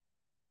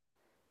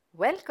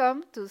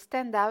Welcome to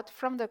Stand Out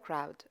from the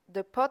Crowd,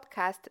 the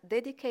podcast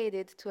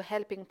dedicated to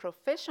helping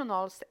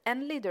professionals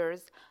and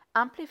leaders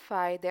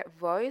amplify their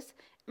voice,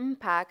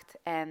 impact,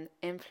 and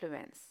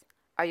influence.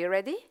 Are you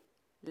ready?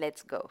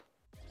 Let's go.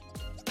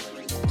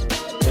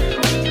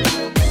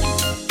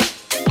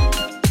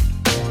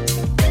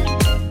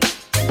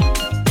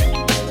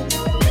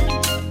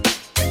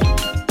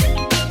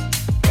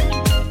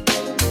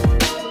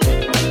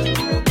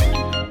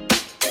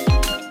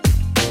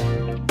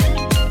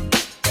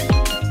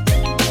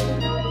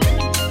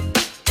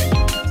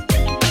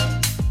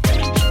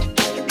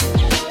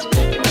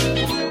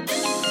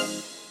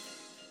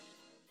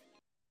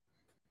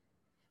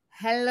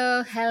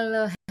 Hello,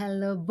 hello,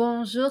 hello.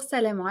 Bonjour,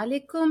 salam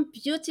alaikum,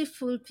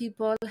 beautiful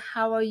people.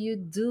 How are you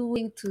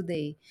doing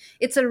today?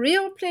 It's a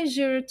real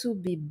pleasure to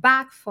be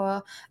back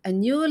for a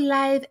new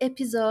live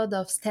episode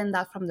of Stand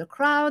Out from the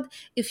Crowd.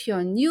 If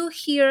you're new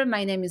here,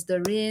 my name is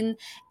Darine,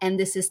 and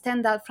this is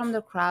Stand Out from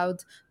the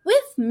Crowd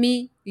with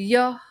me,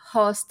 your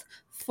host,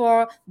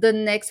 for the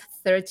next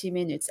 30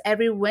 minutes.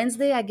 Every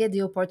Wednesday, I get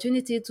the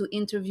opportunity to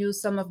interview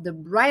some of the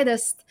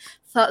brightest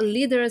thought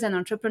leaders and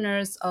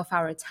entrepreneurs of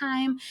our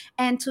time.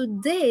 And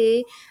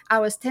today,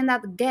 our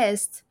standout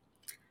guests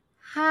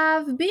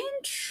have been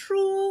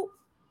through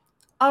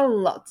a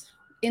lot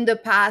in the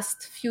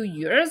past few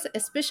years,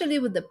 especially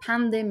with the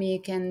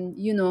pandemic and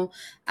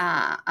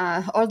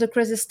all the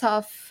crazy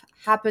stuff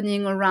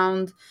happening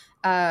around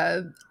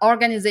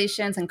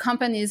organizations and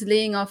companies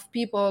laying off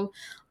people.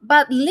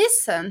 But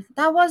listen,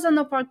 that was an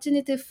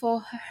opportunity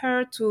for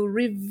her to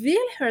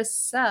reveal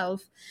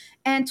herself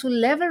and to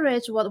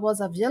leverage what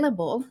was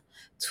available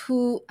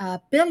to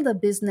build a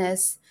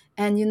business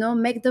and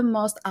make the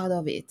most out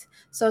of it.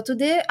 So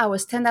today our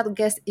standout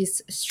guest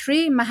is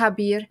Sri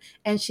Mahabir,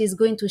 and she's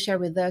going to share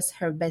with us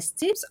her best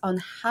tips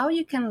on how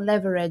you can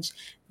leverage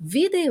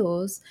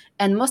videos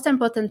and, most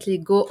importantly,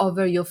 go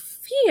over your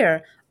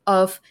fear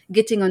of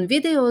getting on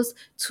videos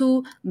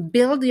to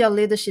build your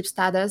leadership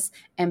status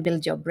and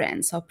build your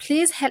brand. So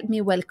please help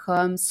me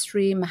welcome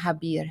Sri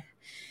Mahabir.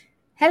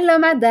 Hello,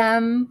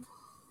 madam.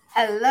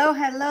 Hello,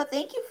 hello.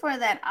 Thank you for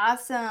that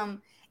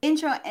awesome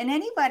intro. And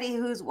anybody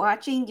who's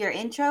watching your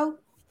intro,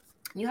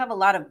 you have a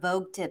lot of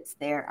Vogue tips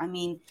there. I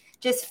mean,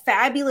 just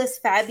fabulous,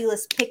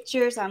 fabulous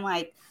pictures. I'm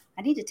like,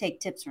 I need to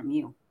take tips from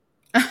you.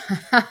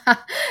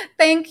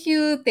 Thank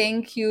you.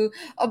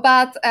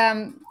 But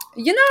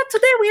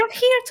today we are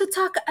here to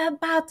talk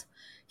about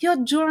your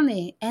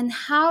journey and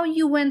how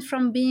you went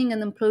from being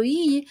an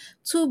employee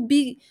to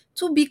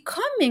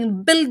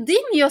becoming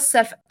building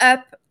yourself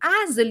up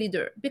as a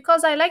leader.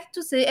 Because I like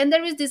to say, and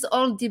there is this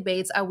old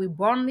debates: are we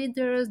born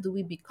leaders? Do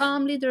we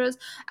become leaders?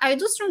 I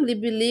do strongly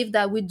believe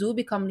that we do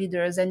become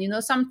leaders, and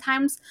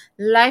sometimes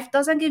life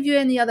doesn't give you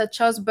any other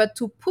choice but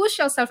to push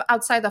yourself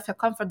outside of your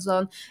comfort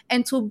zone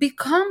and to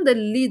become the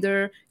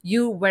leader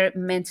you were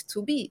meant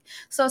to be.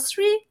 So,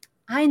 Sri,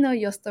 I know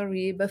your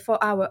story, but for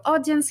our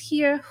audience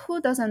here who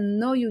doesn't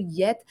know you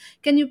yet,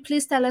 can you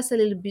please tell us a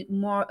little bit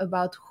more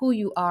about who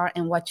you are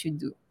and what you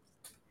do?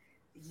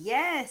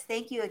 Yes,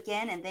 thank you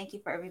again. And thank you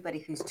for everybody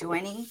who's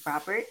joining,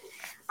 Robert.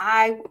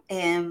 I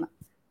am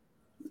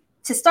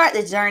to start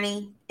the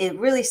journey. It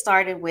really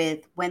started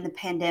with when the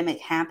pandemic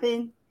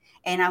happened.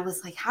 And I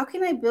was like, how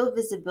can I build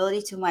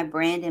visibility to my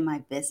brand and my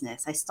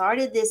business? I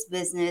started this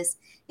business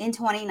in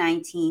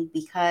 2019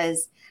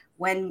 because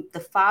when the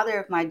father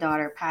of my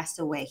daughter passed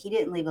away, he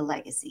didn't leave a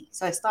legacy.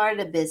 So I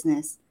started a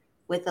business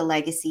with a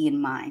legacy in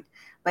mind.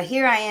 But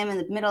here I am in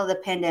the middle of the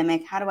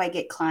pandemic. How do I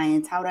get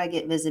clients? How do I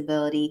get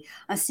visibility?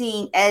 I'm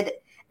seeing Ed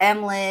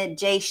Emlet,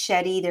 Jay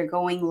Shetty, they're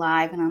going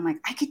live. And I'm like,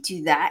 I could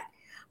do that.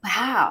 But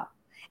how?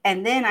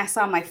 And then I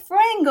saw my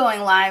friend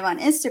going live on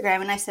Instagram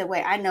and I said,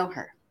 wait, I know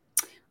her.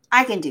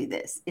 I can do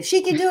this. If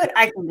she can do it,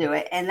 I can do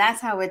it. And that's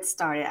how it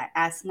started. I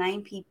asked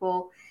 9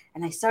 people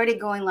and I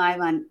started going live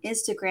on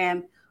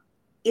Instagram,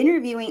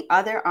 interviewing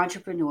other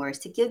entrepreneurs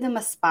to give them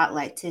a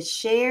spotlight to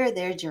share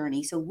their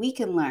journey so we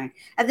can learn.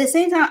 At the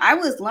same time, I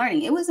was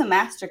learning. It was a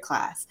master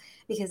class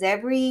because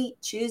every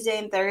Tuesday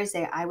and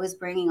Thursday, I was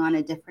bringing on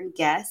a different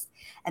guest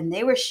and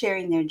they were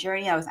sharing their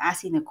journey. I was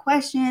asking the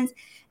questions.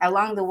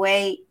 Along the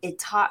way, it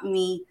taught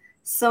me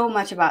so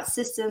much about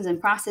systems and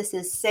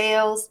processes,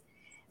 sales.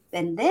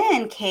 And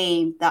then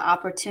came the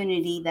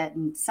opportunity that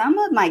some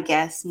of my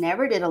guests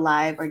never did a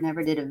live or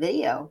never did a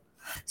video.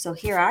 So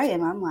here I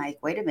am. I'm like,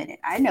 wait a minute.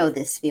 I know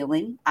this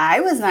feeling.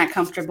 I was not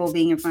comfortable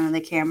being in front of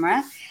the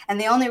camera. And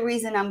the only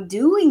reason I'm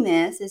doing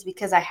this is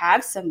because I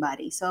have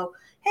somebody. So,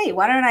 hey,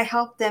 why don't I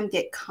help them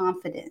get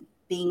confident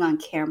being on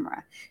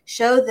camera?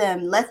 Show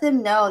them, let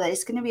them know that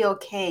it's going to be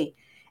okay.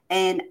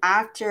 And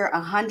after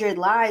 100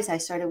 lives, I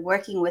started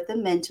working with a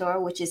mentor,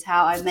 which is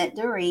how I met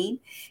Darine.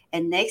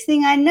 And next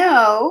thing I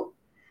know,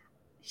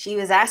 she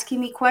was asking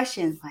me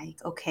questions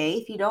like, okay,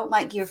 if you don't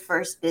like your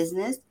first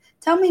business,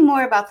 tell me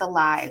more about the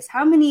lives.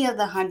 How many of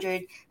the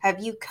 100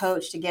 have you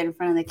coached to get in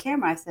front of the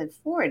camera? I said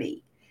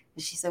 40.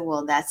 And she said,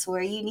 well, that's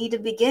where you need to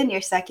begin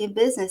your second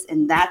business.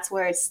 And that's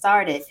where it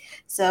started.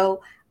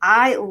 So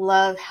I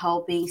love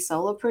helping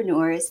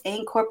solopreneurs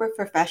and corporate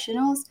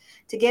professionals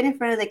to get in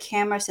front of the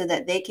camera so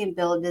that they can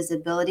build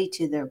visibility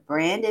to their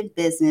brand and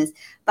business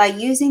by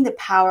using the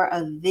power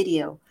of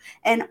video.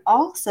 And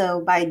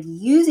also by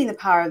using the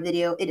power of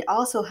video, it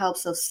also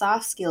helps those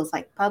soft skills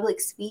like public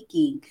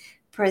speaking,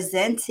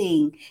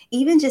 presenting,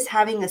 even just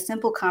having a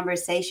simple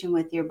conversation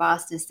with your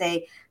boss to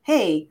say,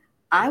 hey,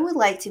 I would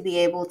like to be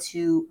able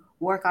to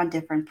work on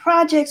different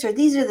projects, or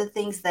these are the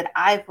things that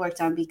I've worked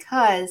on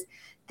because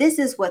this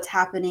is what's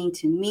happening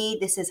to me.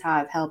 This is how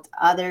I've helped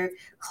other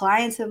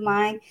clients of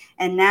mine.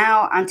 And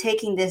now I'm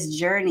taking this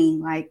journey.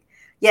 Like,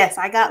 yes,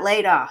 I got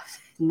laid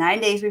off 9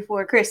 days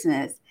before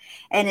Christmas.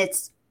 And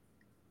it's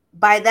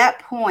by that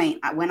point,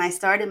 when I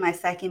started my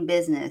second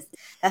business,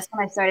 that's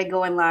when I started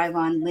going live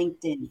on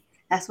LinkedIn.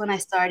 That's when I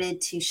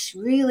started to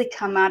really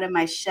come out of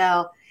my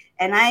shell.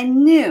 And I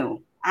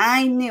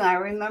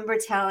remember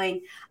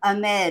telling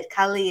Ahmed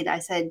Khalid, I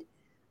said,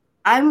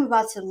 I'm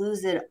about to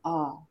lose it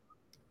all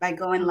by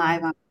going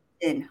live Mm. on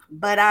LinkedIn,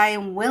 but I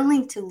am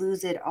willing to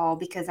lose it all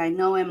because I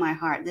know in my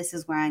heart this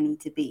is where I need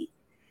to be.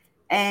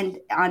 And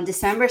on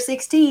December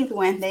 16th,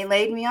 when they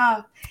laid me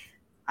off,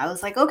 I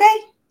was like, okay,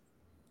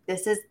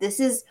 this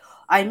is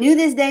I knew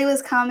this day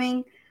was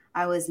coming.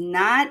 I was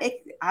not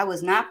I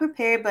was not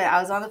prepared, but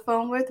I was on the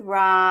phone with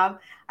Rob.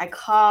 I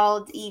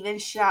called even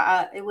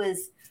it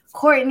was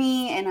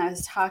Courtney, and I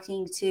was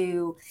talking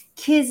to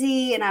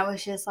Kizzy, and I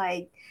was just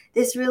like,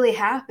 this really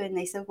happened.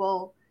 They said,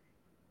 well,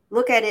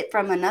 look at it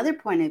from another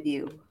point of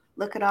view.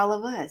 Look at all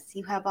of us.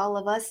 You have all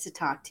of us to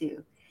talk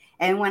to.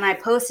 And when I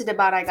posted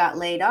about I got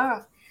laid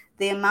off,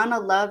 the amount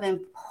of love and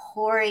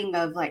pouring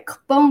of like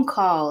phone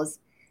calls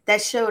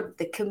that showed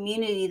the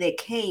community that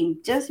came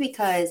just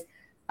because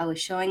I was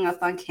showing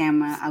up on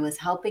camera, I was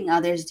helping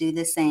others do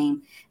the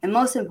same, and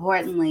most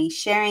importantly,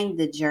 sharing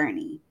the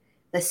journey,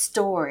 the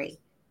story.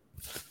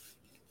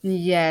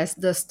 Yes,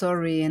 the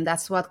story, and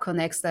that's what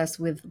connects us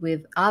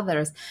with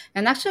others.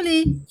 And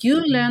actually, you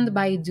learned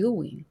by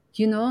doing,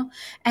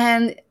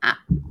 and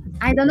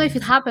I don't know if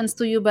it happens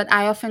to you, but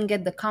I often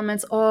get the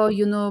comments, "Oh,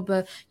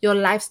 but your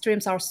live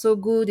streams are so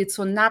good. It's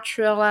so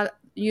natural.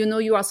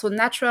 You are so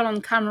natural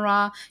on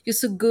camera. You're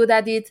so good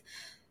at it."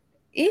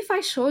 If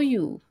I show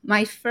you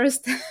my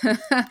first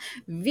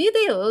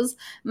videos,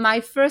 my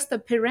first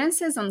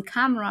appearances on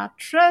camera,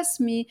 trust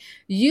me,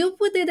 you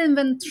wouldn't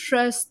even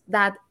trust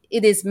that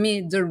it is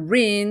me,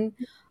 Darine,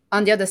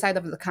 on the other side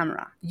of the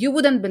camera. You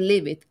wouldn't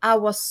believe it. I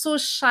was so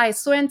shy,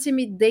 so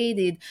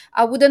intimidated.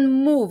 I wouldn't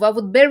move. I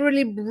would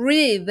barely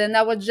breathe. And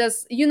I would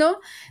just,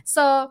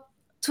 So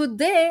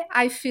today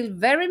I feel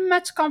very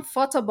much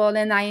comfortable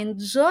and I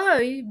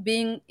enjoy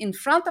being in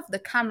front of the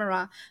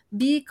camera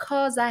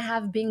because I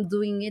have been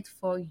doing it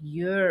for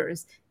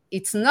years.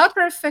 It's not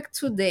perfect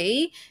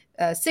today.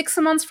 6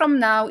 months from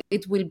now,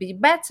 it will be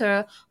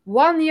better.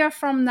 1 year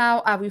from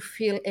now, I will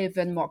feel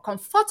even more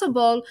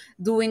comfortable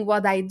doing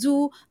what I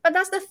do. But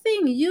that's the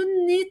thing.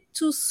 You need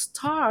to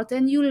start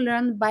and you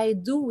learn by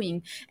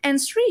doing.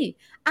 And Sri,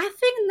 I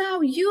think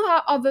now you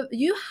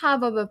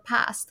have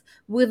overpassed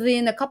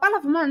within a couple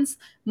of months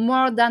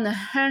more than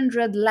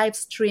 100 live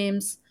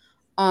streams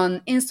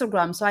on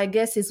Instagram. So I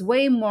guess it's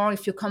way more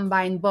if you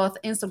combine both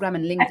Instagram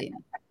and LinkedIn.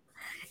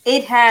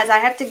 It has. I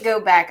have to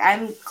go back.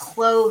 I'm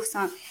close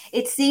on.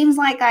 It seems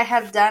like I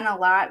have done a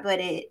lot,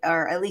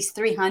 or at least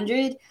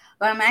 300,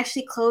 but I'm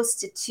actually close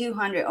to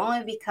 200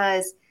 only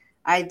because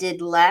I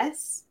did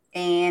less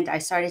and I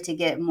started to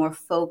get more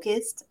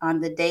focused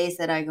on the days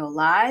that I go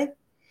live.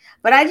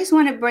 But I just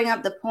want to bring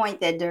up the point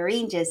that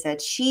Doreen just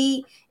said.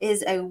 She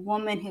is a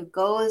woman who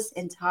goes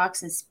and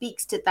talks and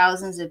speaks to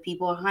thousands of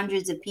people,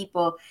 hundreds of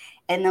people.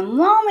 And the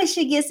moment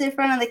she gets in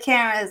front of the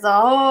camera is a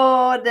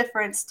whole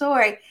different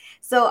story.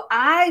 So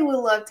I would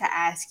love to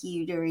ask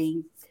you,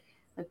 Doreen,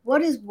 like,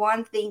 what is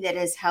one thing that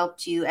has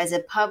helped you as a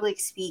public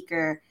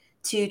speaker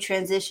to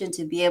transition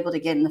to be able to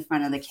get in the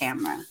front of the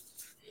camera?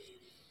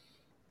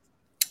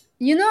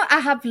 I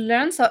have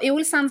learned, so it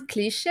will sound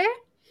cliche,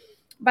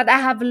 but I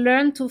have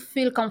learned to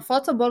feel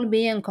comfortable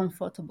being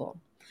uncomfortable.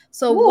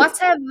 So Woo.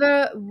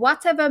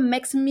 whatever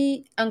makes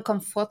me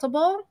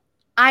uncomfortable,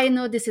 I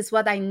know this is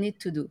what I need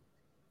to do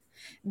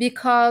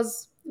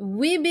because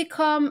we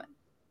become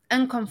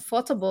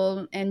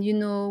uncomfortable and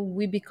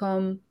we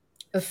become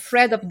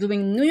afraid of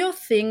doing new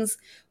things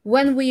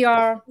when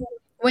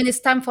it's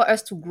time for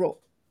us to grow.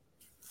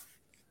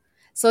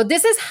 So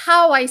this is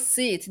how I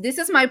see it. This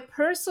is my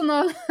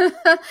personal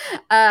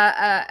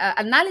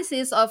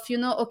analysis of,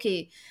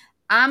 okay,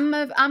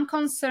 I'm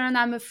concerned,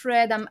 I'm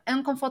afraid, I'm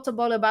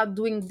uncomfortable about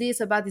doing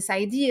this, about this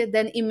idea.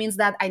 Then it means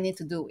that I need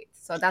to do it.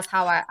 So that's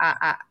how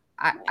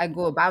I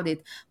go about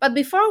it. But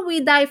before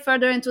we dive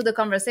further into the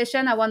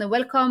conversation, I want to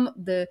welcome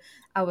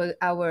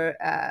our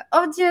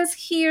audience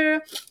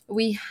here.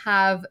 We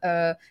have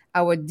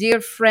our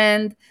dear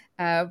friend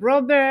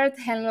Robert.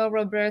 Hello,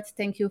 Robert.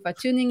 Thank you for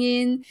tuning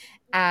in.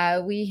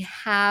 We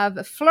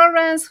have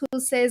Florence who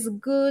says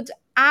good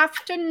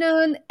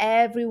afternoon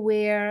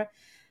everywhere.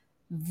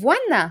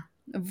 Vuana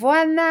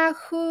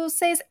who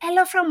says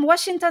hello from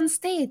Washington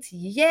State.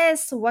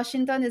 Yes,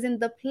 Washington is in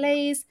the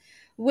place.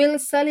 Will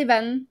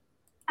Sullivan.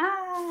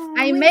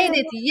 I made Will.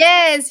 it.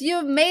 Yes,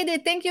 you made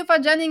it. Thank you for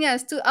joining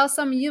us. Two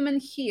awesome human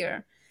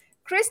here.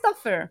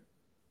 Christopher,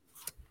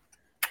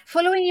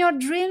 following your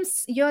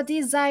dreams, your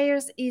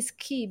desires is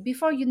key.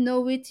 Before you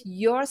know it,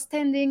 you're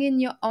standing in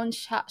your own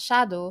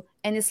shadow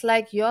and it's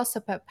like your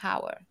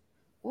superpower.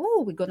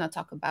 Oh, we're going to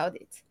talk about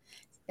it.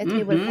 Let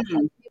me welcome my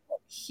Mm-hmm. people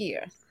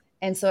here.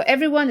 And so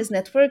everyone is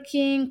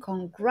networking.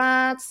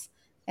 Congrats.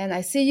 And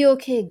I see you.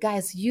 Okay,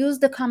 guys, use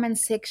the comment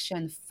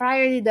section,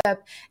 fire it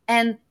up.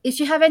 And if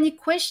you have any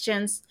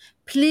questions,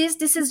 please,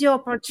 this is your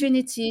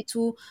opportunity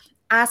to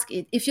ask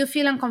it. If you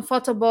feel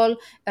uncomfortable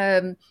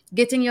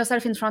getting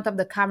yourself in front of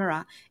the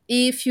camera,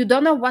 if you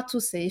don't know what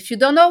to say, if you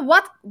don't know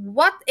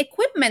what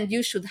equipment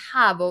you should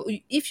have, or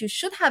if you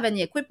should have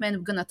any equipment,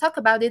 we're gonna talk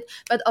about it.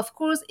 But of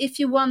course, if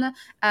you wanna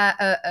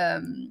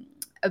a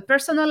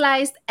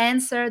personalized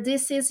answer,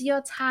 this is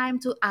your time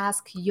to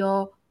ask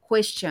your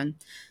question.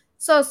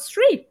 So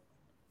Sri,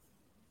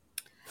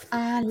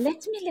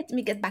 let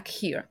me get back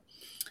here.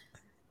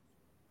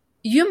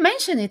 You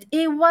mentioned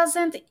it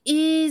wasn't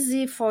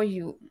easy for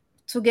you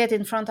to get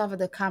in front of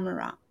the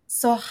camera.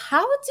 So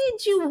how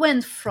did you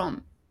went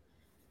from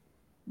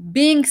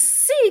being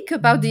sick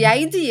about the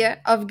idea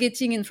of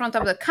getting in front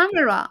of the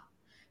camera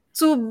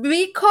to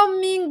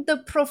becoming the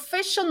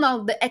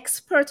professional, the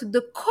expert,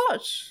 the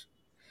coach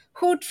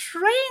who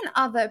train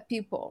other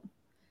people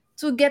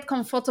to get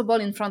comfortable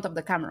in front of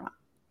the camera?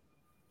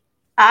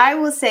 I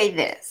will say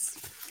this.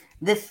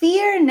 The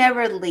fear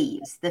never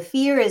leaves. The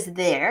fear is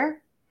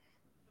there,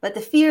 but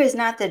the fear is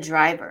not the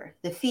driver.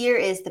 The fear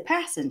is the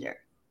passenger.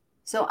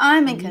 So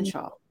I'm in Mm.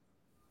 control.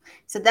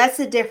 So that's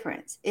the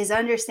difference, is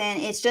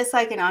understand it's just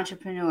like an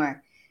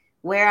entrepreneur.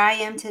 Where I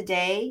am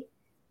today,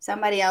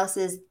 somebody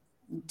else's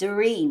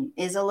Darine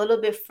is a little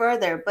bit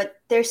further,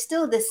 but there's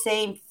still the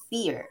same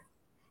fear.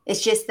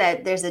 It's just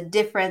that there's a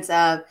difference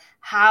of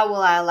how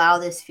will I allow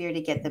this fear to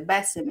get the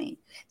best of me.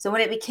 So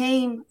when it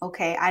became,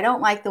 okay, I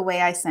don't like the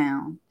way I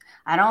sound.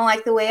 I don't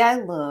like the way I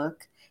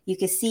look. You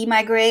can see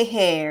my gray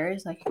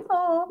hairs, like,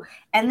 oh,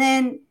 and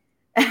then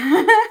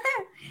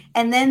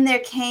and then there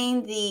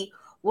came the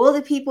will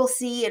the people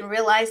see and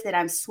realize that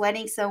I'm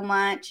sweating so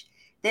much?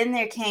 Then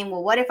there came,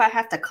 well, what if I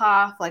have to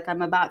cough like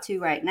I'm about to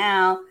right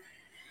now?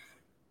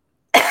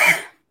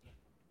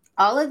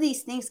 All of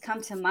these things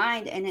come to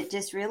mind, and it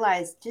just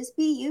realized just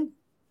be you.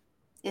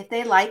 If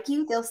they like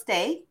you, they'll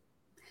stay.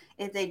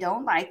 If they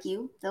don't like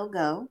you, they'll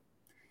go.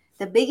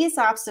 The biggest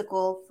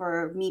obstacle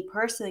for me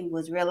personally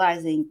was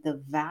realizing the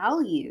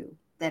value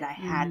that I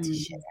had to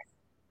share.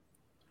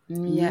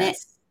 Mm.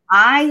 Yes.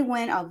 I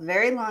went a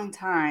very long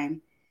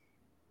time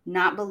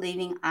not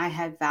believing I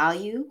had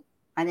value.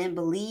 I didn't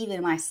believe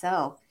in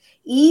myself,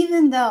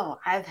 even though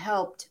I've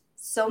helped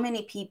so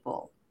many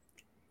people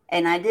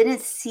and I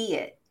didn't see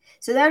it.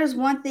 So that is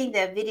one thing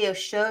that video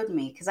showed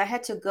me, because I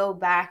had to go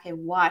back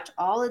and watch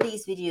all of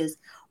these videos,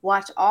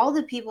 watch all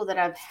the people that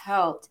I've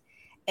helped.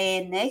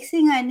 And next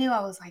thing I knew,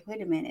 I was like,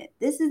 wait a minute,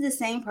 this is the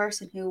same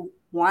person who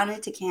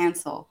wanted to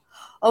cancel,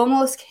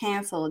 almost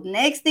canceled.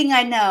 Next thing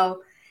I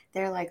know,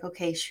 they're like,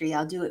 okay, Sri,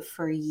 I'll do it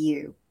for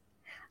you.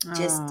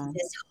 just Oh.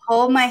 just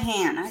hold my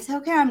hand. I said,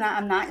 okay,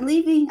 I'm not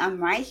leaving.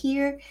 I'm right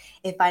here.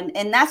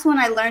 And that's when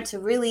I learned to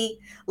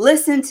really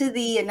listen to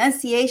the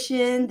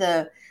enunciation,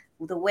 the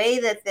way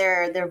that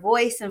their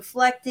voice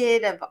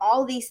inflected, of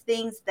all these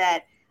things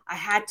that I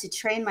had to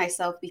train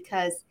myself,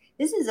 because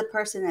this is a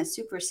person that's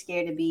super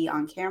scared to be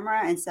on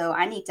camera, and so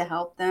I need to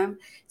help them.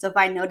 So if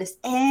I notice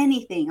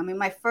anything, I mean,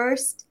 my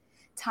first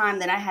time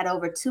that I had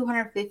over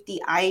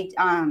 250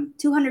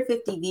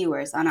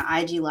 viewers on an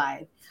IG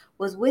live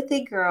was with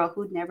a girl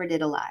who never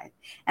did a live.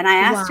 And I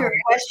asked her Wow.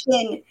 a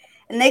question.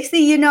 And next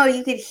thing you know,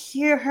 you could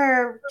hear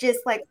her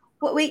just like,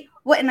 what, wait,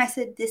 what? And I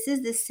said, this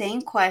is the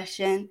same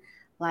question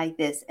like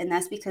this. And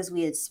that's because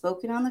we had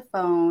spoken on the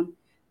phone.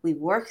 We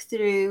worked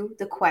through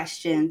the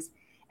questions.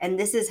 And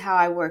this is how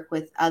I work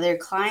with other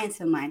clients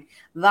of mine.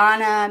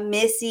 Vanna,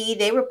 Missy,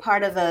 they were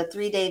part of a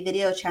 3-day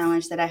video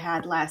challenge that I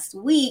had last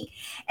week.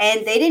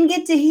 And they didn't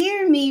get to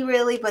hear me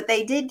really, but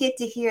they did get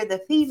to hear the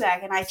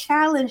feedback. And I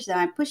challenged them.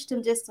 I pushed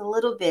them just a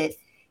little bit,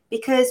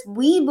 because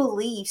we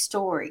believe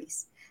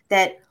stories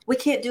that we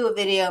can't do a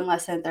video in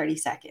less than 30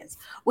 seconds.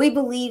 We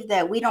believe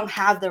that we don't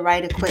have the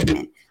right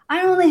equipment.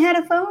 I only had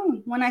a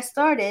phone when I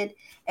started.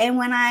 And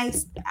when I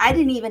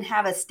didn't even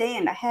have a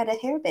stand. I had a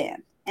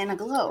hairband and a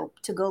globe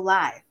to go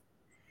live.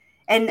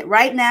 And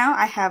right now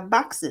I have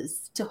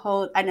boxes to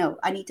hold. I know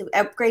I need to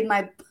upgrade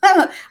my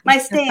my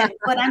stand,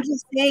 but I'm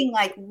just saying,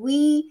 like,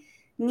 we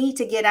need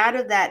to get out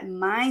of that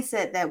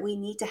mindset that we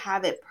need to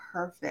have it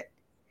perfect.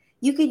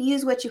 You could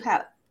use what you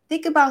have.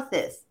 Think about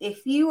this.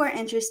 If you are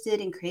interested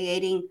in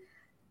creating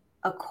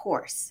a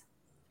course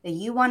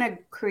and you want to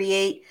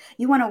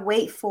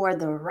wait for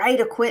the right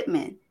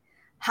equipment,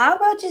 how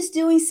about just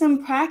doing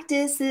some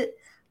practice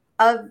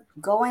of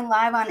going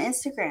live on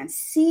Instagram,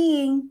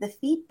 seeing the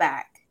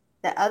feedback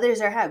that others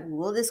are having?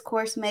 Will this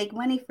course make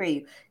money for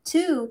you?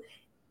 Two,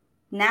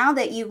 now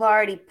that you've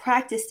already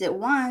practiced it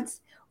once,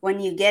 when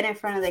you get in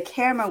front of the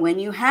camera, when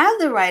you have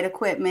the right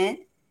equipment,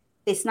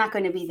 it's not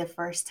going to be the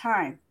first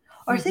time.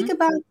 Or think Mm-hmm.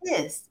 about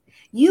this.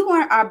 You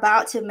are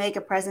about to make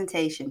a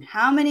presentation.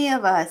 How many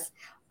of us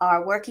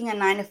are working a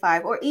 9 to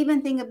 5, or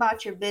even think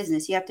about your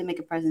business? You have to make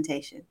a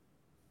presentation.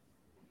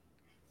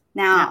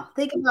 Yeah. Now,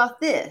 think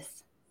about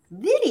this.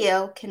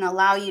 Video can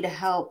allow you to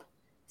help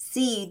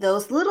see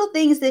those little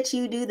things that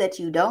you do that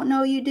you don't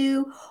know you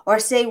do, or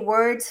say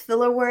words,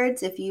 filler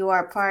words. If you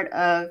are part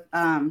of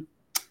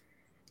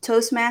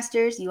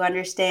Toastmasters, you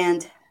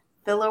understand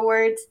filler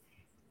words.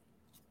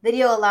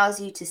 Video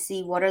allows you to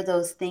see what are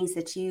those things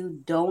that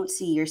you don't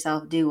see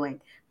yourself doing.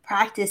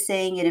 Practice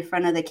saying it in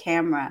front of the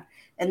camera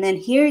and then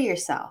hear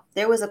yourself.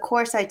 There was a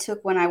course I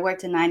took when I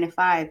worked a 9 to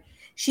 5.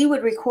 She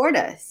would record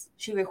us.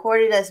 She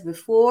recorded us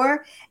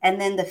before and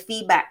then the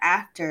feedback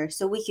after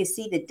so we could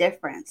see the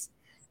difference.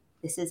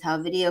 This is how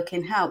video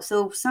can help.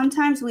 So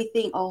sometimes we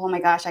think, oh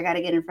my gosh, I got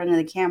to get in front of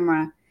the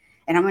camera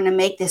and I'm going to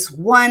make this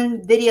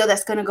one video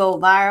that's going to go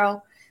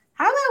viral.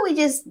 How about we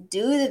just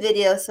do the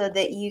video so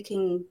that you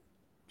can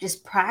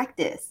just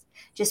practice?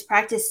 Just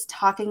practice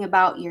talking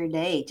about your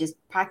day. Just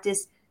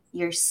practice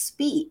your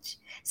speech.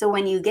 So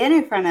when you get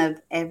in front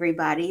of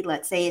everybody,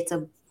 let's say it's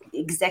a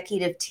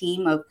executive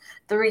team of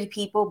 3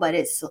 people, but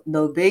it's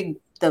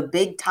the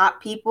big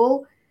top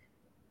people,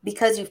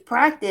 because you've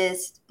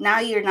practiced, now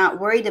you're not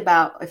worried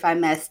about if I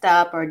messed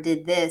up or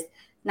did this.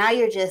 Now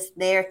you're just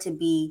there to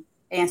be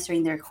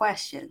answering their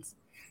questions.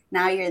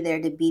 Now you're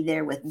there to be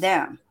there with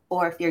them.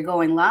 Or if you're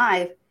going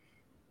live,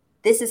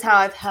 this is how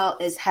I've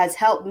helped is has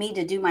helped me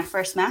to do my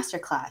first master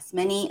class.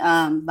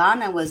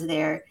 Vana was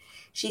there.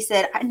 She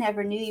said, I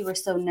never knew you were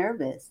so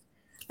nervous.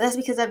 But that's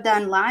because I've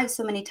done live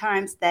so many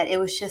times that it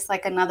was just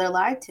like another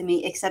live to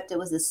me, except it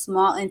was a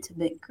small,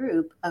 intimate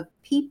group of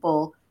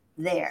people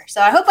there.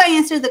 So I hope I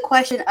answered the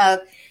question of,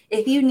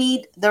 if you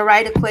need the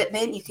right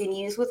equipment, you can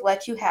use with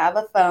what you have,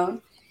 a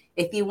phone.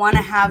 If you want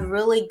to have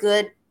really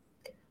good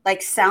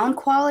like sound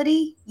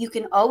quality, you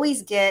can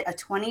always get a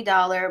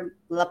 $20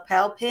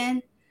 lapel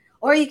pin,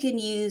 or you can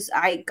use,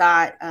 I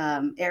got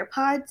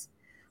AirPods,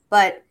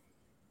 but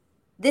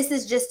this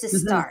is just to Mm-hmm.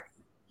 start.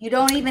 You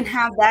don't even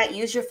have that,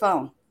 use your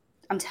phone.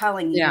 I'm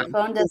telling you, Yeah. your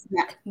phone does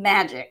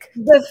magic.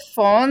 The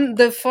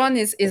phone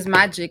is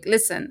magic.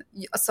 Listen,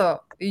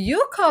 so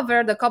you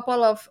covered a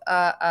couple of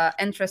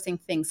interesting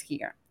things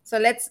here. So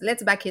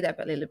let's back it up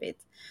a little bit.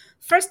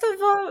 First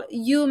of all,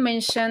 you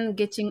mentioned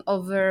getting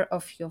over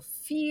of your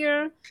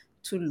fear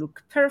to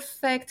look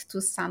perfect,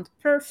 to sound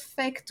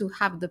perfect, to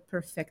have the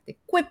perfect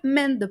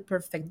equipment, the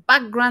perfect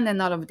background,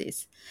 and all of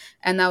this.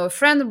 And our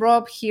friend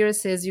Rob here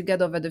says you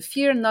get over the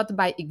fear not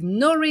by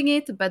ignoring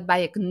it, but by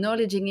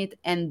acknowledging it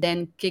and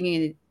then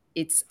kicking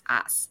its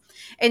ass.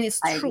 And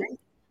it's I true. agree.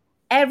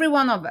 Every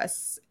one of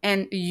us,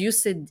 and you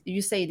said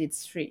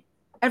it's free.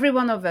 Every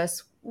one of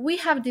us, we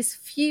have this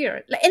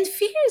fear. And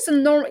fear is a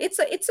normal, it's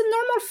a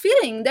normal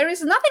feeling. There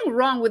is nothing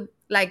wrong with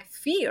like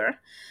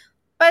fear,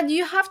 but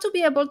you have to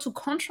be able to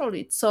control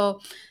it.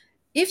 So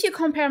if you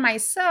compare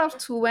myself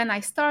to when I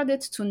started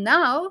to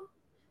now,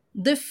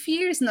 the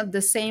fear is not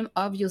the same,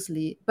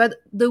 obviously, but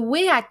the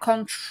way I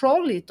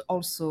control it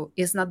also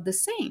is not the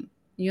same,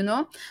 you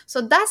know?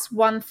 So that's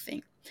one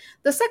thing.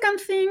 The second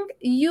thing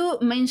you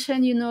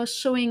mentioned,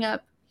 showing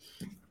up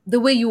the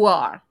way you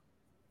are,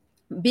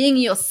 being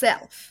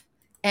yourself.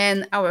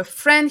 And our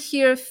friend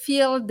here,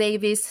 Phil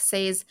Davis,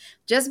 says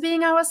just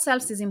being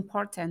ourselves is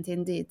important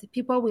indeed.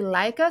 People will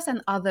like us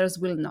and others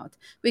will not.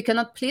 We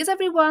cannot please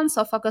everyone,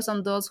 so focus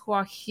on those who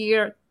are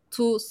here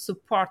to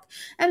support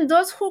and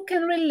those who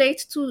can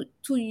relate to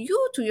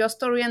you, to your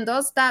story, and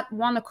those that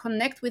want to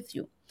connect with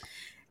you.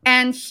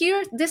 And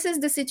here, this is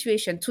the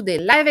situation today.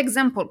 Live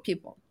example,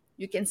 people.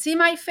 You can see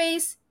my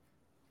face.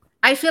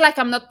 I feel like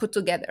I'm not put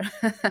together.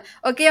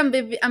 Okay, I'm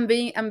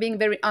being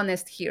very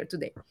honest here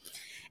today.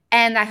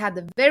 And I had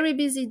a very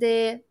busy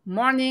day.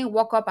 Morning,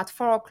 woke up at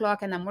 4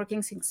 o'clock, and I'm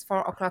working since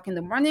 4 o'clock in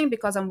the morning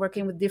because I'm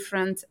working with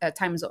different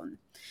time zone.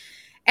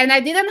 And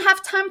I didn't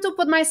have time to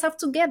put myself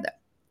together.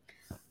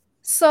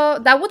 So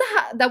that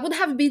would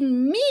have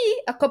been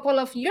me a couple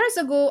of years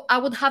ago. I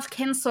would have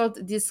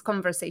canceled this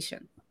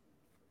conversation.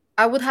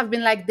 I would have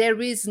been like,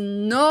 there is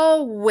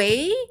no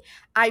way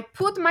I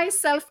put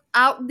myself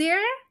out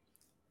there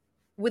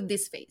with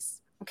this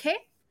face. Okay.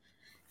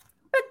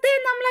 But then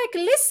I'm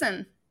like,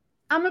 listen,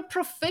 I'm a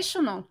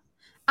professional.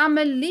 I'm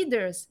a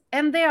leader.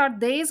 And there are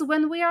days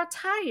when we are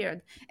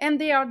tired. And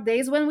there are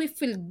days when we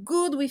feel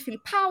good, we feel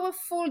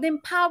powerful,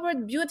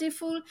 empowered,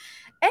 beautiful. And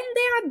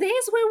there are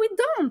days where we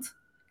don't.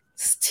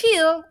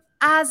 Still,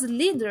 as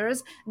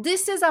leaders,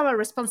 this is our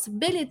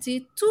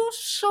responsibility to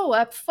show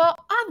up for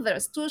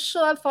others, to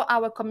show up for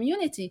our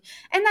community.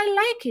 And I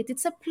like it.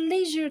 It's a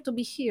pleasure to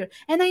be here.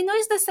 And I know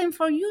it's the same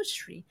for you,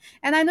 Shri.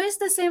 And I know it's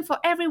the same for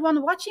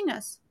everyone watching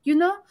us.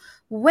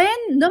 When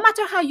no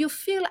matter how you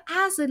feel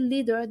as a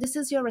leader, this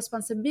is your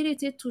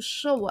responsibility to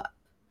show up.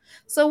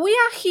 So we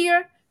are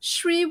here,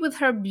 Shri with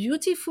her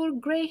beautiful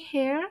gray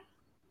hair,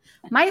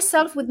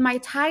 myself with my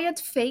tired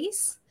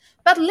face,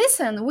 But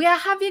listen, we are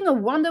having a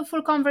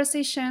wonderful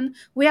conversation.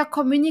 We are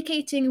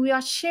communicating, we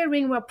are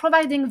sharing, we are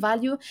providing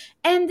value.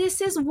 And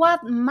this is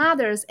what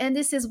matters. And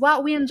this is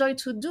what we enjoy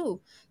to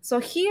do. So,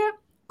 here,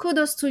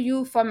 kudos to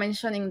you for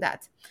mentioning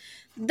that.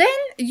 Then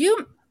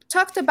you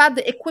talked about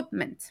the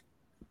equipment.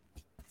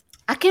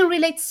 I can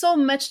relate so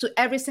much to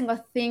every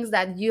single thing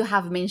that you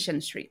have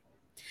mentioned, Sri.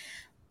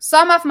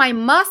 Some of my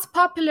most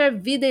popular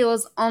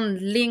videos on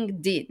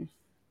LinkedIn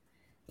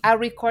are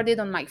recorded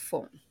on my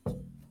phone.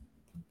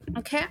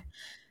 Okay?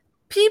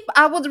 People,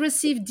 I would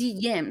receive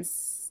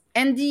DMs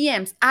and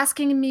DMs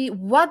asking me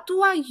what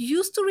do I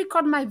use to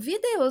record my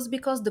videos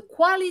because the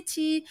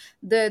quality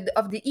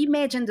of the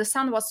image and the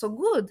sound was so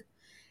good.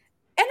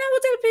 And I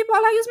would tell people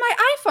I use my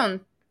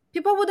iPhone.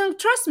 People wouldn't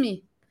trust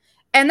me.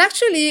 And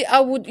actually, I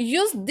would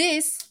use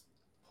this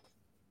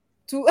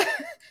to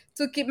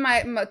to keep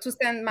to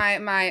send my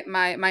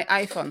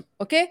iPhone.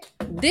 Okay,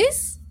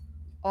 this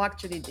or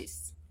actually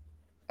this.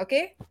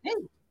 Okay,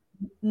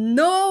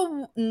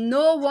 no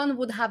one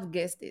would have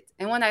guessed it.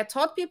 And when I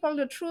told people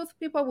the truth,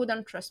 people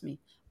wouldn't trust me.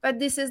 But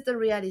this is the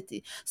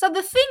reality. So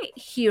the thing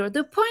here,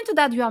 the point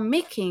that you are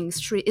making,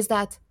 Sri, is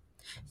that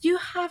you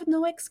have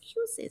no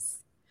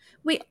excuses.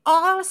 We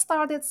all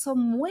started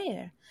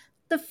somewhere.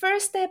 The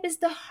first step is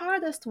the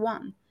hardest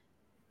one.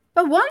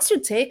 But once you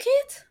take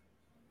it,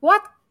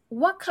 what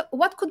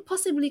what could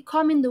possibly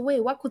come in the way?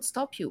 What could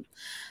stop you?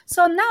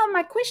 So now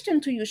my question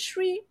to you,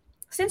 Shri,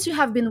 since you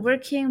have been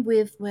working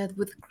with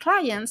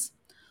clients,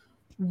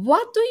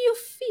 what do you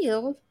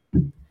feel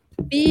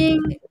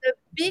being the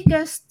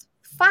biggest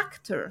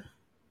factor,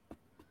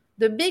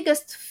 the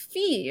biggest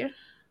fear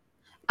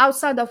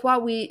outside of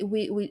what we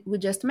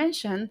just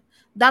mentioned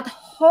that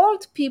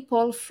hold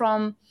people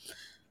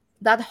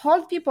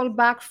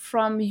back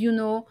from,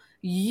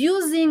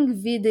 using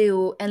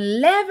video and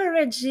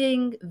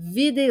leveraging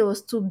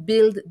videos to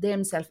build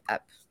themselves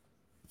up?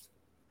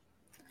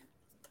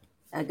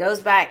 It goes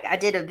back. I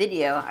did a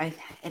video,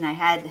 and I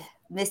had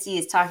Missy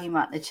is talking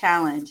about the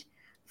challenge.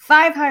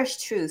 5 harsh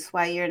truths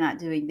why you're not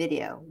doing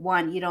video.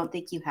 1, you don't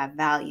think you have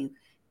value.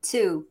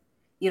 2,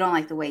 you don't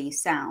like the way you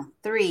sound.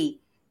 3,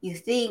 you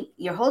think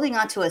you're holding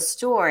on to a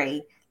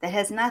story that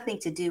has nothing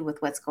to do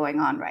with what's going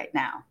on right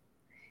now.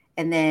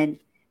 And then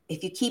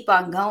if you keep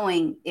on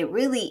going, it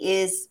really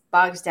is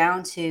bogs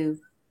down to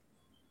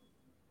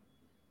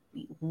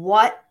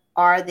what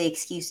are the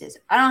excuses?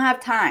 I don't have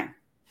time.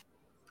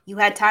 You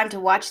had time to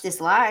watch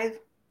this live,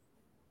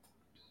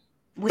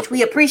 which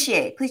we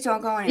appreciate. Please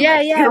don't go Yeah,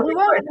 anywhere. yeah. We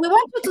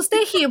want you to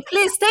stay here.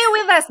 Please stay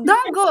with us.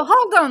 Don't go.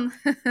 Hold on.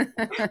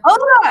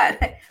 Hold on.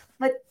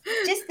 But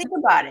just think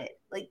about it.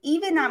 Like,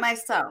 even not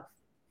myself,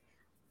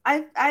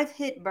 I've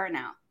hit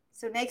burnout.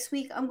 So next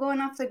week I'm going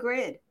off the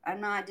grid.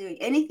 I'm not doing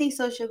anything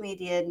social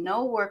media,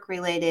 no work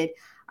related.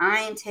 I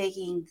am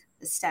taking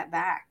a step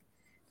back.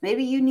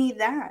 Maybe you need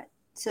that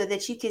so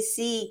that you can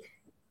see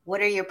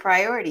what are your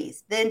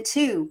priorities. Then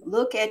 2,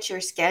 look at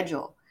your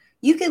schedule.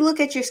 You can look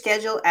at your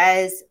schedule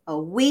as a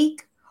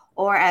week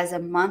or as a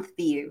month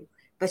view,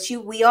 but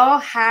we all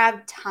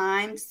have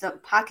times, some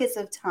pockets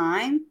of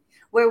time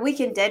where we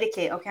can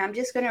dedicate, okay, I'm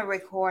just going to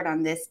record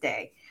on this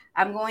day.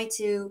 I'm going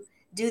to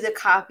do the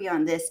copy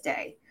on this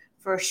day.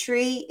 For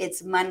Shri,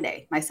 it's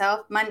Monday.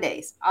 Myself,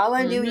 Mondays. All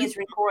I'm doing Mhm. is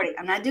recording.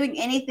 I'm not doing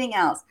anything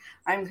else.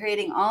 I'm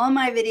creating all of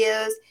my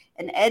videos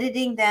and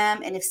editing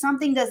them. And if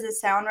something doesn't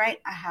sound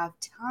right, I have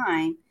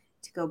time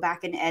to go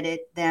back and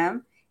edit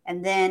them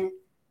and then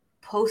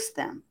post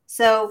them.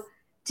 So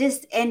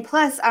and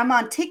plus I'm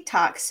on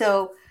TikTok.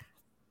 So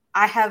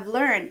I have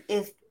learned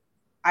if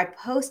I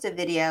post a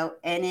video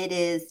and it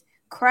is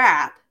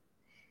crap,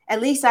 at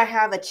least I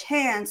have a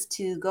chance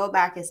to go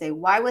back and say,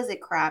 why was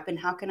it crap and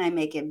how can I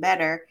make it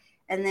better?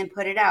 And then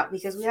put it out,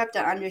 because we have to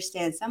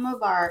understand I'm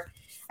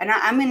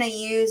going to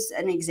use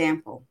an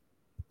example.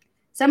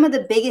 Some of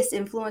the biggest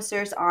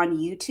influencers on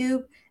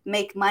YouTube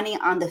make money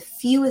on the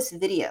fewest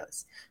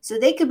videos. So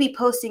they could be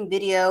posting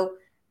video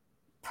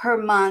per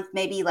month,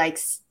 maybe like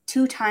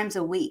 2 times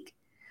a week.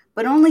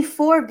 But only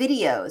 4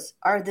 videos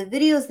are the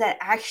videos that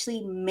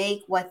actually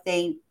make what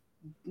they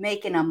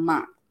make in a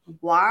month.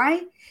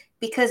 Why?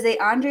 Because they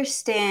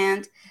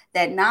understand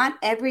that not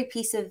every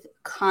piece of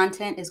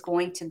content is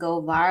going to go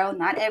viral.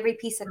 Not every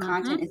piece of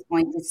content is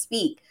going to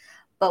speak.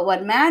 But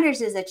what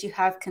matters is that you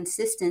have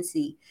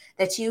consistency,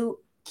 that you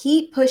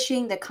keep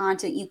pushing the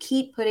content, you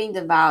keep putting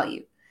the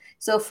value.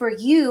 So for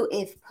you,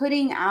 if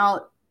putting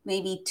out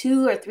maybe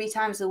 2 or 3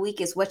 times a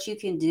week is what you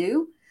can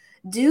do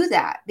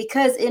that.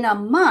 Because in a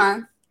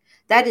month,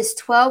 that is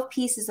 12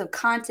 pieces of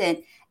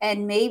content,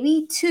 and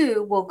maybe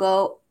 2 will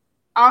go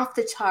off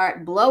the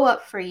chart, blow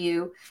up for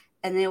you,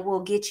 and it will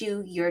get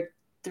you your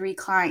 3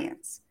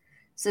 clients.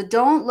 So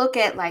don't look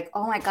at like,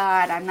 oh my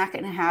God, I'm not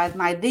going to have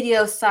my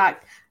video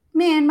sucked.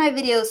 Man, my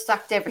videos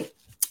sucked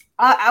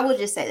I will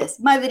just say this.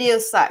 My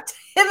videos sucked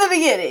in the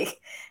beginning.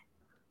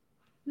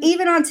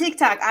 Even on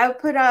TikTok, I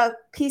put a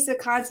piece of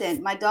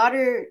content. My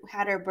daughter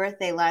had her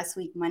birthday last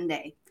week,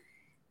 Monday.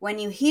 When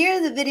you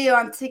hear the video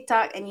on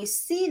TikTok and you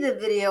see the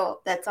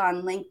video that's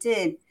on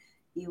LinkedIn,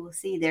 you will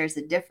see there's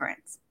a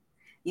difference.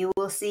 you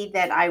will see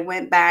that I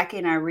went back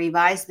and I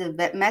revised the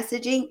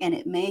messaging and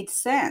it made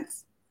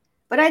sense.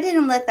 But I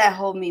didn't let that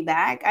hold me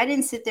back. I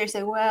didn't sit there and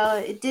say, well,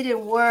 it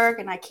didn't work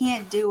and I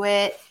can't do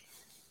it.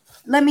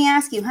 Let me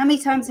ask you, how many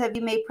times have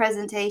you made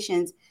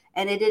presentations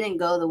and it didn't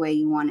go the way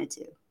you wanted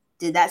to?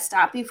 Did that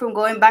stop you from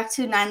going back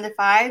to 9 to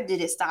 5?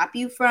 Did it stop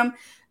you from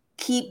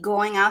keep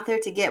going out there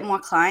to get more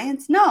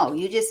clients? No,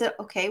 you just said,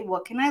 okay,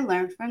 what can I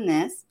learn from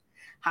this?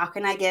 How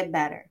can I get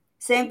better?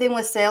 Same thing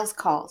with sales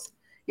calls.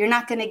 You're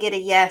not going to get a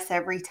yes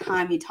every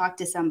time you talk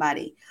to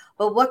somebody,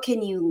 but what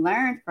can you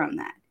learn from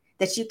that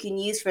that you can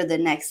use for the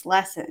next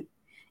lesson?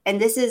 And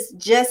this is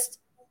just,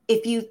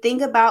 if you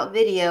think about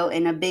video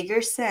in a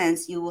bigger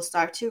sense, you will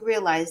start to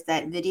realize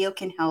that video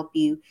can help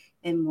you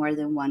in more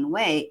than one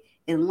way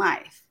in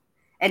life.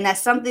 And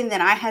that's something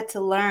that I had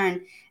to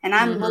learn. And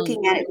I'm Mm-hmm.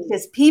 looking at it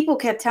because people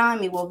kept telling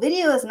me, well,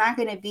 video is not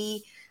going to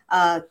be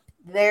a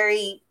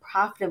very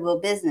profitable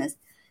business.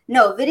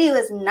 No, video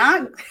is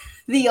not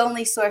the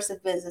only source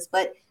of business,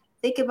 but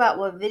think about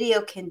what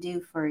video can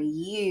do for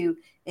you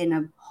in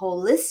a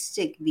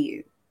holistic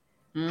view.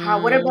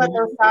 What about Mm-hmm.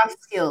 those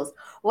soft skills?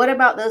 What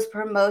about those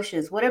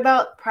promotions? What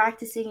about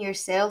practicing your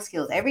sales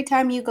skills? Every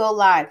time you go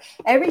live,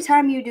 every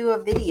time you do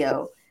a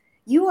video,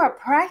 you are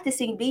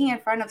practicing being in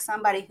front of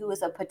somebody who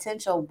is a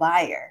potential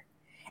buyer.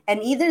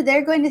 And either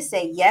they're going to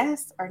say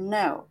yes or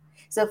no.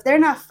 So if they're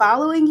not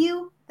following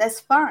you, that's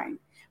fine.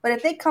 But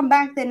if they come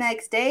back the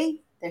next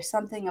day, there's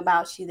something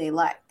about you they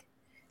like.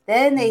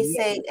 Then they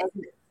say,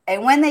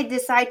 and when they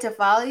decide to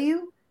follow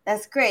you,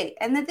 that's great.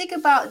 And then think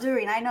about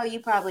Doreen. I know you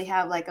probably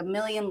have like a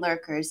million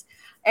lurkers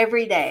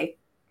every day.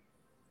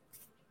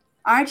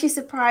 Aren't you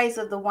surprised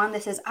of the one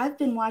that says, I've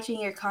been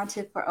watching your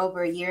content for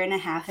over a year and a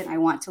half and I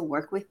want to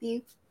work with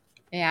you?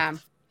 Yeah.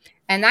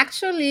 And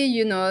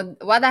actually,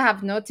 what I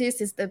have noticed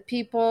is the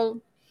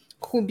people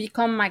who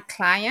become my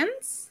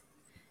clients,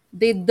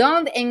 they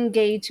don't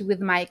engage with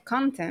my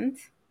content,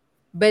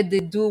 but they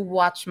do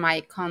watch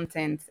my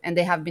content and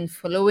they have been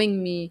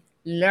following me,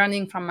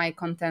 learning from my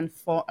content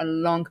for a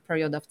long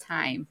period of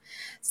time.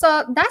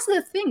 So that's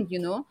the thing,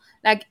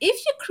 like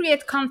if you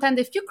create content,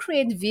 if you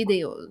create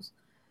videos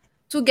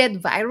to get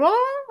viral,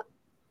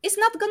 it's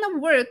not gonna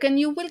work and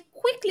you will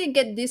quickly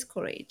get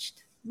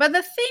discouraged. But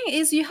the thing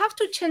is, you have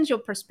to change your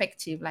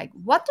perspective. Like,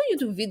 what do you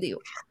do video?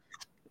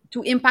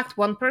 To impact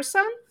one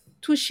person,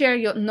 to share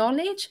your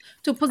knowledge,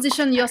 to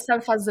position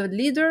yourself as a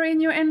leader in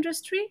your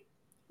industry?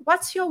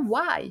 What's your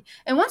why?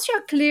 And once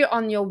you're clear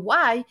on your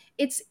why,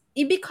 it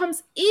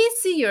becomes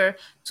easier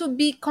to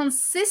be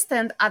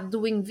consistent at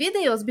doing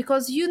videos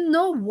because you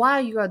know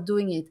why you are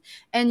doing it.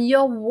 And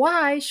your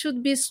why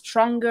should be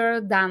stronger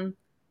than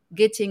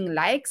getting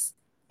likes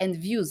and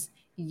views.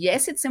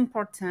 Yes, it's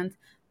important,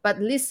 but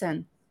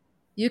listen,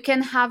 you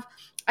can have,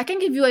 I can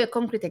give you a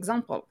concrete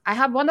example. I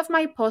have one of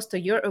my posts a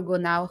year ago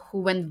now who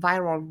went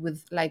viral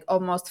with like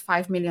almost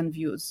 5 million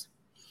views.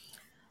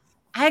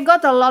 I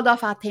got a lot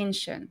of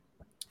attention.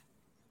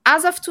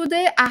 As of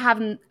today, I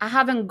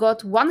haven't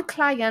got one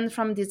client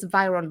from this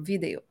viral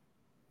video,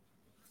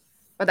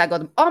 but I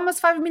got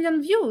almost 5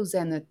 million views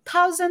and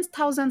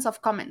thousands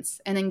of comments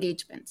and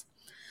engagement.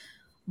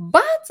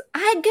 But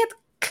I get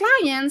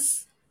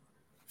clients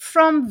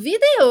from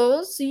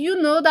videos,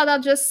 that are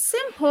just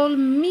simple,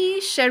 me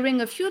sharing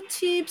a few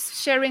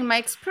tips, sharing my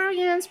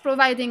experience,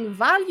 providing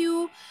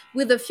value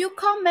with a few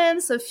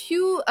comments, a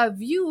few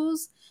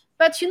views.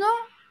 But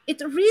it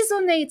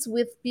resonates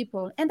with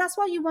people. And that's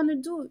what you want to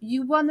do.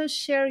 You want to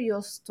share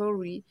your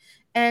story.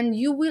 And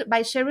you will,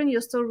 by sharing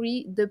your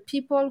story, the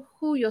people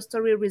who your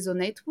story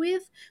resonate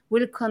with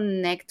will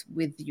connect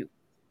with you.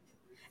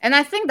 And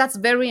I think that's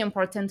very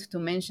important to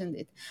mention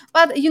it.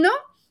 But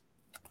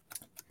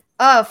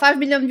 5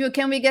 million view.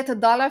 Can we get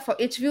 $1 for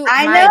each view?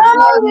 I My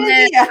know,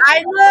 goodness. Lydia.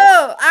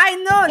 I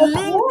know. A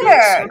LinkedIn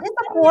quarter, should just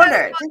a pay us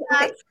quarter. for Just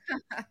that.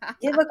 okay.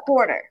 Give a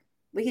quarter.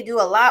 We could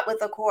do a lot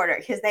with a quarter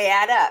because they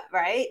add up,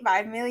 right?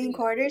 5 million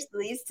quarters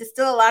leads to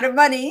still a lot of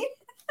money.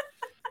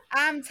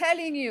 I'm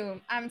telling you.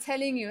 I'm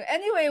telling you.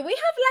 Anyway, we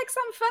have like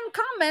some fun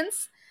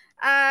comments.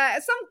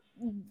 Some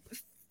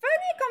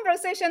funny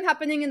conversation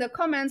happening in the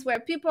comments where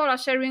people are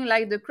sharing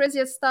like the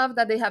craziest stuff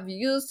that they have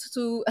used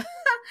to I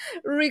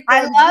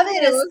record love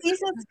it. A videos.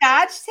 piece of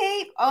scotch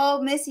tape.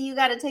 Oh, Missy, you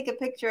got to take a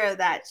picture of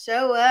that.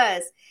 Show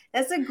us.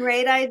 That's a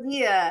great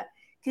idea.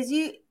 Because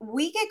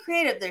we get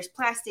creative. There's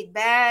plastic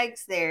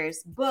bags,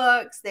 there's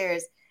books,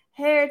 there's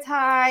hair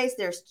ties,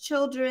 there's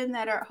children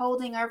that are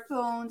holding our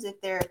phones. If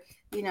they're,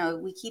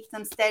 we keep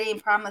them steady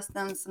and promise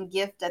them some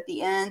gift at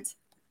the end.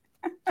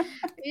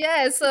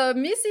 Yeah, so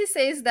Missy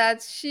says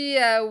that she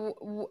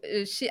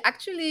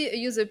actually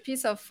used a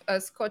piece of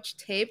scotch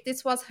tape.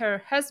 This was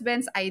her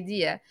husband's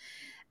idea.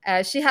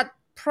 She had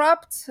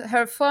propped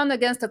her phone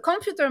against a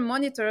computer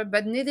monitor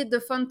but needed the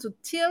phone to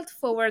tilt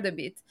forward a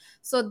bit.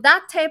 So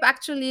that tape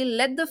actually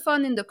led the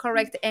phone in the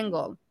correct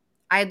angle.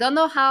 I don't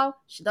know how,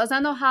 she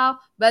doesn't know how,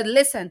 but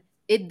listen,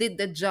 it did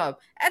the job.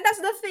 And that's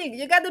the thing,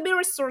 you got to be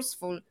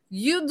resourceful.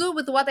 You do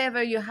with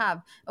whatever you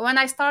have. When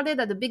I started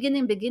at the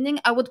beginning,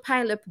 I would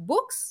pile up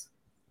books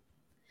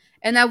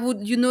and I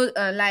would,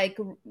 like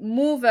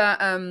move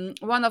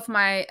one of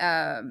my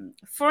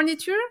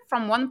furniture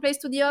from one place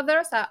to the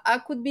other. So I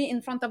could be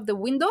in front of the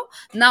window.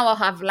 Now I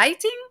have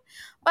lighting.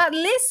 But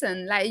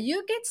listen, like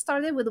you get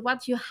started with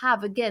what you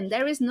have. Again,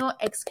 there is no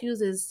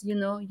excuses. You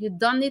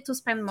don't need to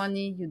spend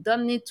money. You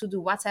don't need to do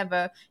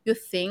whatever you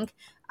think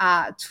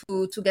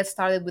to get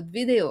started with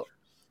video.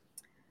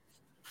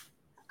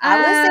 I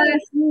would say Uh,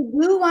 if you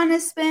do want to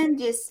spend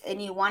just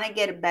and you want to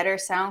get a better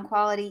sound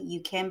quality,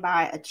 you can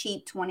buy a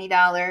cheap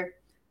 $20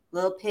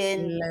 little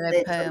pin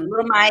that's a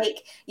little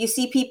mic. You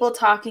see people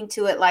talking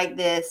to it like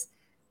this.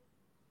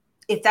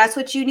 If that's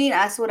what you need,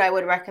 that's what I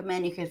would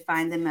recommend. You can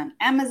find them on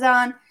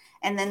Amazon.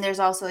 And then there's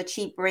also a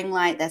cheap ring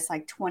light that's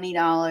like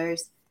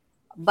 $20.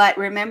 But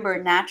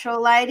remember,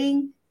 natural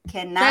lighting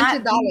twenty cannot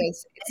be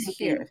dollars. It's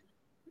anything. here.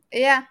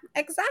 Yeah,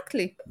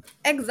 exactly.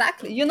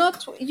 Exactly. You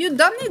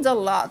don't need a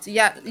lot.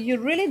 Yeah, you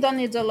really don't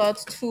need a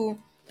lot to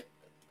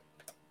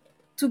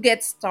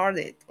get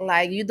started.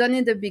 Like you don't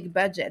need a big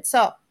budget.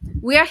 So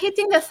we are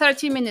hitting the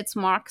 30 minutes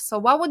mark. So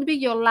what would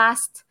be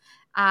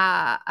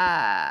uh,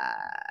 uh,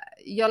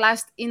 your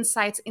last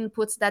insights,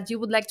 inputs that you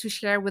would like to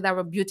share with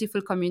our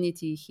beautiful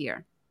community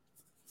here?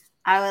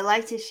 I would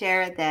like to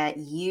share that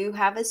you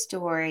have a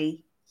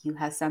story, you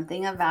have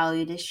something of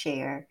value to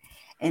share.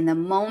 And the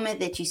moment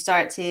that you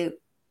start to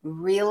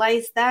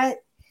realize that,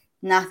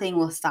 nothing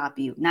will stop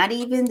you. Not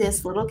even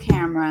this little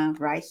camera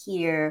right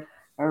here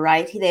or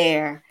right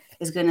there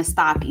is going to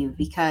stop you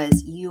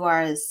because you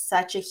are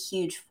such a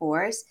huge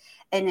force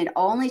and it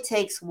only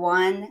takes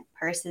one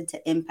person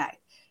to impact.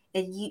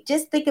 And you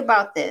just think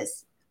about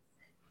this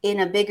in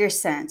a bigger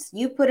sense.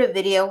 You put a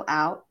video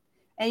out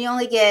and you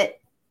only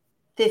get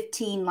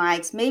 15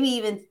 likes, maybe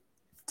even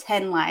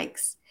 10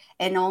 likes,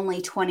 and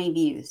only 20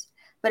 views.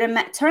 But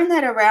turn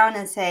that around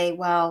and say,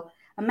 well,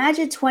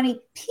 imagine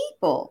 20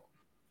 people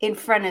in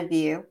front of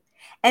you,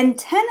 and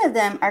 10 of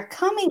them are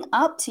coming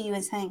up to you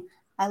and saying,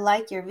 I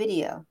like your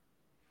video.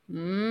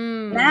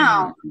 Mm.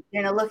 Now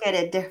you're going to look at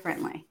it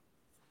differently.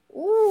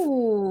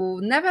 Ooh,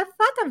 never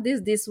thought of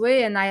this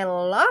way, and I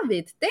love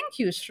it. Thank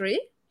you, Shri.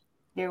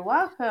 You're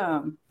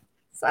welcome.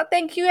 So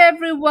thank you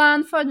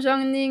everyone for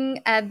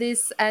joining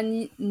this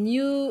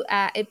new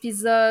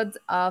episode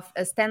of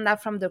Stand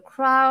Up from the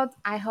Crowd.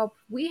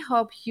 We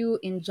hope you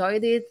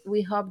enjoyed it.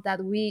 We hope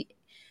that we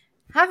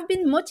have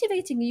been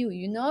motivating you,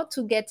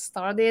 to get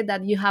started,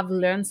 that you have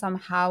learned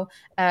somehow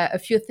a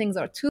few things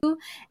or two.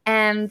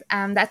 And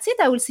that's it.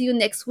 I will see you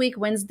next week,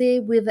 Wednesday,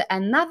 with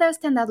another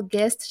standout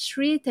guest.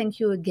 Shri, thank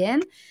you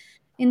again.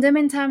 In the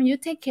meantime, you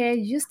take care,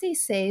 you stay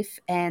safe,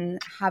 and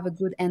have a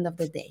good end of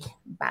the day.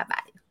 Bye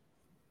bye.